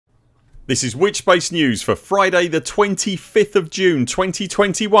This is Witchbase News for Friday the 25th of June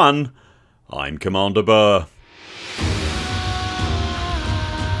 2021. I'm Commander Buur.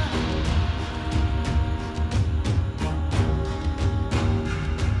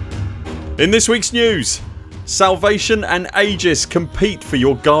 In this week's news, Salvation and Aegis compete for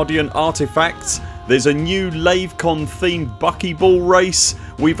your Guardian artefacts. There's a new Lavecon themed Buckyball race.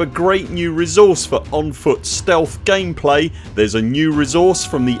 We've a great new resource for on foot stealth gameplay. There's a new resource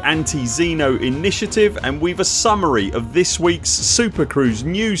from the Anti Xeno Initiative, and we've a summary of this week's Supercruise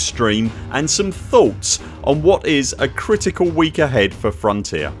news stream and some thoughts on what is a critical week ahead for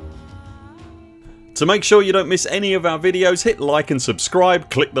Frontier. To make sure you don't miss any of our videos, hit like and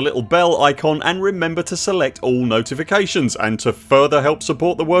subscribe, click the little bell icon and remember to select all notifications. And to further help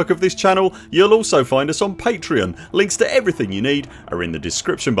support the work of this channel, you'll also find us on Patreon. Links to everything you need are in the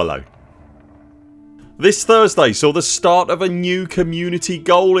description below. This Thursday saw the start of a new community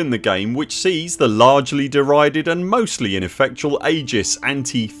goal in the game, which sees the largely derided and mostly ineffectual Aegis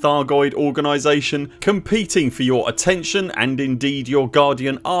anti-Thargoid organisation competing for your attention and indeed your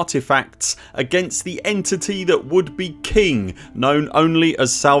Guardian artefacts against the entity that would be king, known only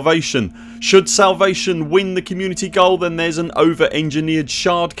as Salvation. Should Salvation win the community goal, then there's an over engineered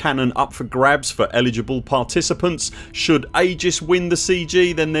shard cannon up for grabs for eligible participants. Should Aegis win the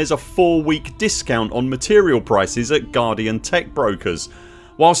CG, then there's a 4-week discount on material prices at Guardian tech brokers.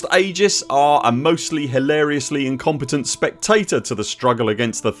 Whilst Aegis are a mostly hilariously incompetent spectator to the struggle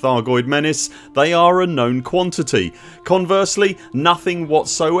against the Thargoid menace, they are a known quantity. Conversely, nothing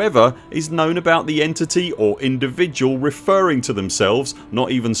whatsoever is known about the entity or individual referring to themselves,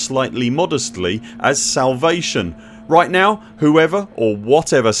 not even slightly modestly, as Salvation. Right now, whoever or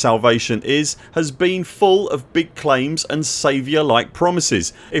whatever Salvation is has been full of big claims and saviour like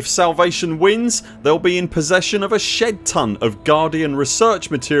promises. If Salvation wins, they'll be in possession of a shed ton of Guardian research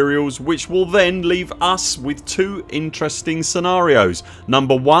materials, which will then leave us with two interesting scenarios.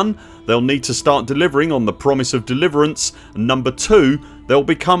 Number 1, they'll need to start delivering on the promise of deliverance. Number 2, they'll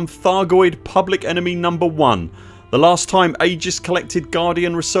become Thargoid public enemy number 1. The last time Aegis collected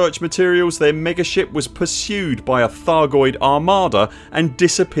Guardian research materials, their megaship was pursued by a Thargoid armada and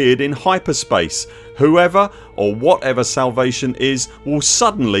disappeared in hyperspace. Whoever or whatever Salvation is will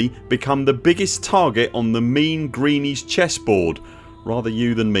suddenly become the biggest target on the mean greenies chessboard. Rather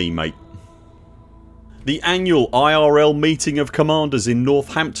you than me, mate. The annual IRL meeting of commanders in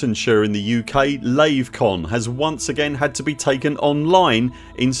Northamptonshire in the UK, Lavecon, has once again had to be taken online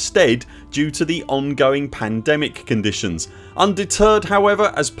instead due to the ongoing pandemic conditions. Undeterred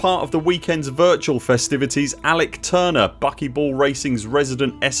however, as part of the weekend's virtual festivities, Alec Turner, Buckyball Racing's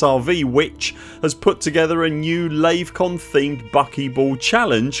resident SRV witch, has put together a new Lavecon themed Buckyball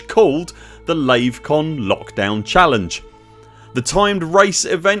challenge called the Lavecon Lockdown Challenge. The timed race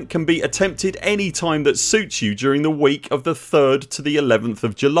event can be attempted any time that suits you during the week of the 3rd to the 11th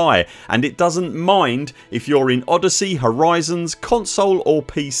of July, and it doesn't mind if you're in Odyssey, Horizons, console or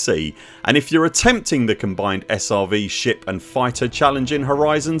PC. And if you're attempting the combined SRV ship and fighter challenge in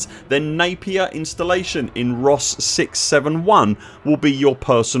Horizons, then Napier installation in Ross 671 will be your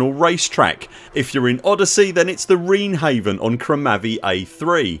personal racetrack. If you're in Odyssey, then it's the Reenhaven on Kramavi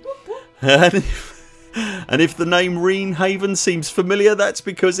A3. And if the name Reenhaven seems familiar, that's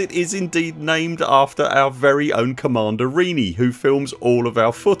because it is indeed named after our very own Commander Reenie, who films all of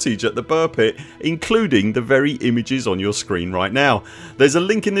our footage at the Buur Pit, including the very images on your screen right now. There's a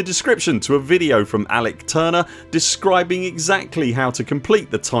link in the description to a video from Alec Turner describing exactly how to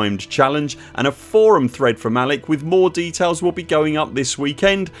complete the timed challenge, and a forum thread from Alec with more details will be going up this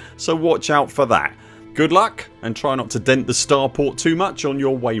weekend, so watch out for that. Good luck and try not to dent the starport too much on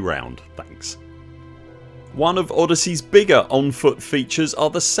your way round. Thanks. One of Odyssey's bigger on foot features are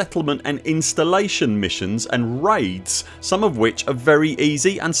the settlement and installation missions and raids, some of which are very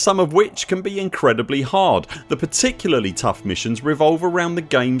easy and some of which can be incredibly hard. The particularly tough missions revolve around the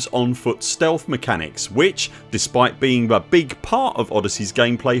game's on foot stealth mechanics, which, despite being a big part of Odyssey's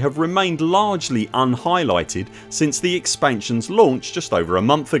gameplay, have remained largely unhighlighted since the expansion's launch just over a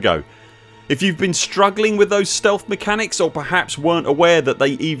month ago. If you've been struggling with those stealth mechanics or perhaps weren't aware that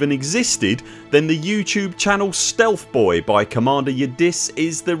they even existed, then the YouTube channel Stealthboy by Commander Aegis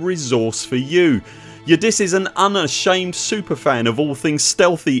is the resource for you. Aegis is an unashamed superfan of all things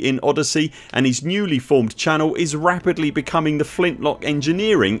stealthy in Odyssey, and his newly formed channel is rapidly becoming the flintlock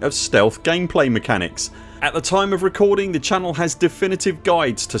engineering of stealth gameplay mechanics. At the time of recording, the channel has definitive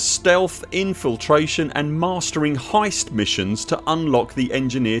guides to stealth, infiltration and mastering heist missions to unlock the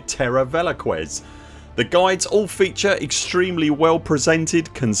engineer Terra Veloquez. The guides all feature extremely well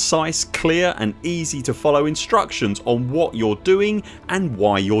presented, concise, clear and easy to follow instructions on what you're doing and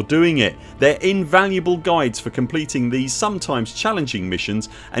why you're doing it. They're invaluable guides for completing these sometimes challenging missions,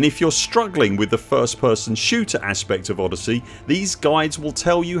 and if you're struggling with the first person shooter aspect of Odyssey, these guides will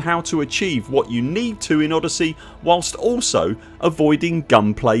tell you how to achieve what you need to in Odyssey whilst also avoiding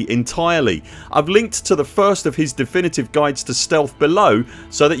gunplay entirely. I've linked to the first of his definitive guides to stealth below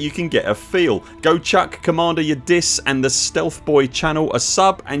so that you can get a feel. Go chuck Commander Aegis and the Stealthboy channel a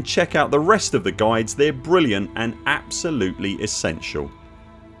sub and check out the rest of the guides. They're brilliant and absolutely essential.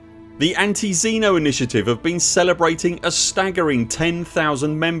 The Anti Xeno Initiative have been celebrating a staggering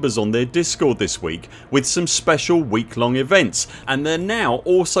 10,000 members on their Discord this week with some special week-long events, and they're now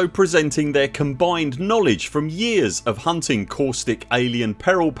also presenting their combined knowledge from years of hunting caustic alien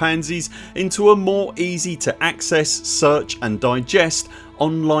peril pansies into a more easy to access, search and digest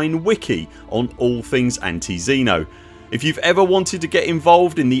online wiki on all things Anti Xeno. If you've ever wanted to get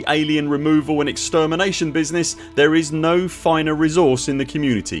involved in the alien removal and extermination business, there is no finer resource in the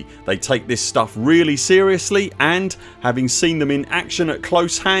community. They take this stuff really seriously, and having seen them in action at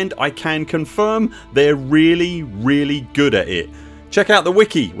close hand, I can confirm they're really good at it. Check out the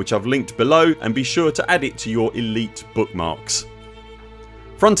wiki, which I've linked below, and be sure to add it to your elite bookmarks.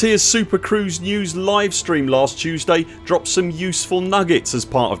 Frontier's Supercruise news livestream last Tuesday dropped some useful nuggets as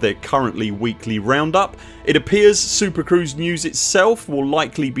part of their currently weekly roundup. It appears Supercruise news itself will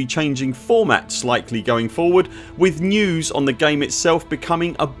likely be changing format slightly going forward, with news on the game itself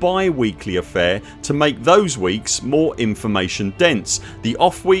becoming a bi-weekly affair to make those weeks more information dense. The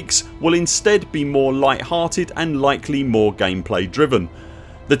off weeks will instead be more light-hearted and likely more gameplay driven.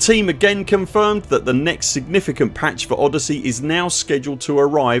 The team again confirmed that the next significant patch for Odyssey is now scheduled to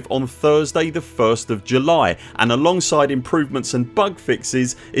arrive on Thursday the 1st of July, and alongside improvements and bug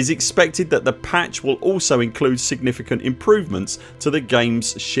fixes is expected that the patch will also include significant improvements to the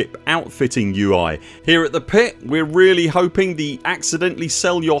game's ship outfitting UI. Here at the Pit we're really hoping the accidentally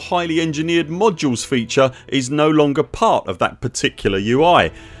sell your highly engineered modules feature is no longer part of that particular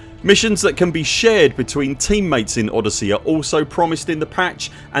UI. Missions that can be shared between teammates in Odyssey are also promised in the patch,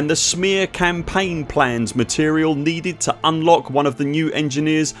 and the smear campaign plans material needed to unlock one of the new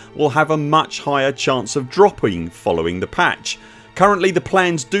engineers will have a much higher chance of dropping following the patch. Currently the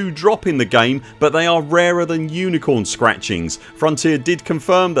plans do drop in the game, but they are rarer than unicorn scratchings. Frontier did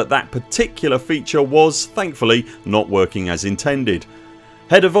confirm that that particular feature was, thankfully, not working as intended.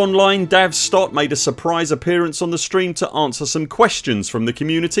 Head of Online Dav Stott made a surprise appearance on the stream to answer some questions from the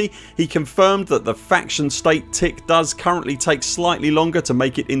community. He confirmed that the faction state tick does currently take slightly longer to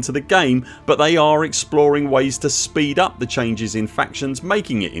make it into the game, but they are exploring ways to speed up the changes in factions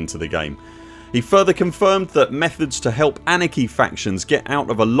making it into the game. He further confirmed that methods to help anarchy factions get out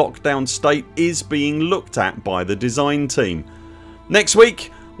of a lockdown state is being looked at by the design team. Next week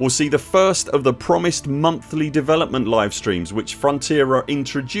we'll see the first of the promised monthly development live streams which Frontier are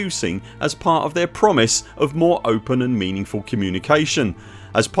introducing as part of their promise of more open and meaningful communication.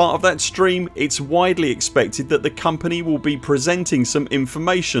 As part of that stream, it's widely expected that the company will be presenting some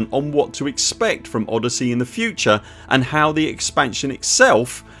information on what to expect from Odyssey in the future and how the expansion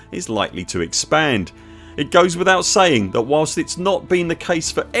itself is likely to expand. It goes without saying that whilst it's not been the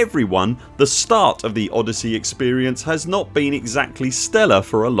case for everyone, the start of the Odyssey experience has not been exactly stellar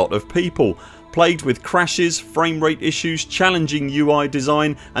for a lot of people. Plagued with crashes, frame rate issues, challenging UI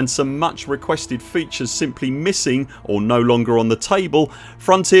design and some much requested features simply missing or no longer on the table,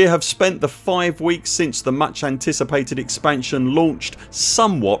 Frontier have spent the 5 weeks since the much anticipated expansion launched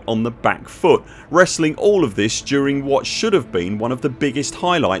somewhat on the back foot, wrestling all of this during what should have been one of the biggest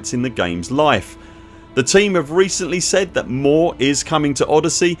highlights in the game's life. The team have recently said that more is coming to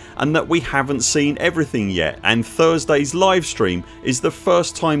Odyssey and that we haven't seen everything yet, and Thursday's livestream is the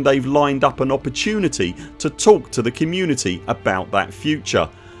first time they've lined up an opportunity to talk to the community about that future.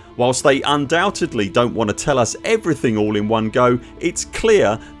 Whilst they undoubtedly don't want to tell us everything all in one go, it's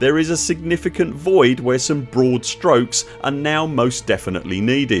clear there is a significant void where some broad strokes are now most definitely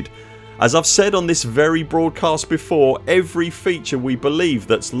needed. As I've said on this very broadcast before, every feature we believe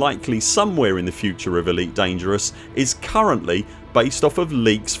that's likely somewhere in the future of Elite Dangerous is currently based off of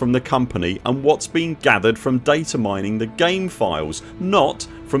leaks from the company and what's been gathered from data mining the game files, not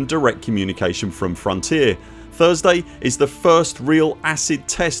from direct communication from Frontier. Thursday is the first real acid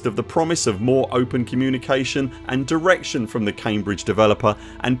test of the promise of more open communication and direction from the Cambridge developer,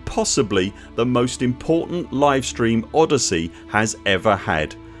 and possibly the most important livestream Odyssey has ever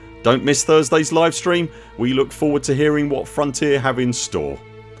had. Don't miss Thursday's livestream. We look forward to hearing what Frontier have in store.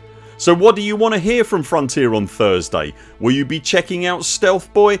 So what do you want to hear from Frontier on Thursday? Will you be checking out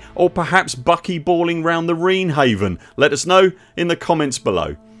Stealthboy or perhaps buckyballing round the Reenhaven? Let us know in the comments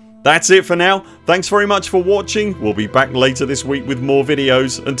below. That's it for now. Thanks very much for watching. We'll be back later this week with more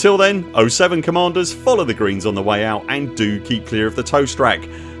videos. Until then, 07 Commanders, follow the greens on the way out and do keep clear of the toast rack.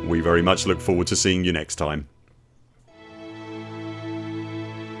 We very much look forward to seeing you next time.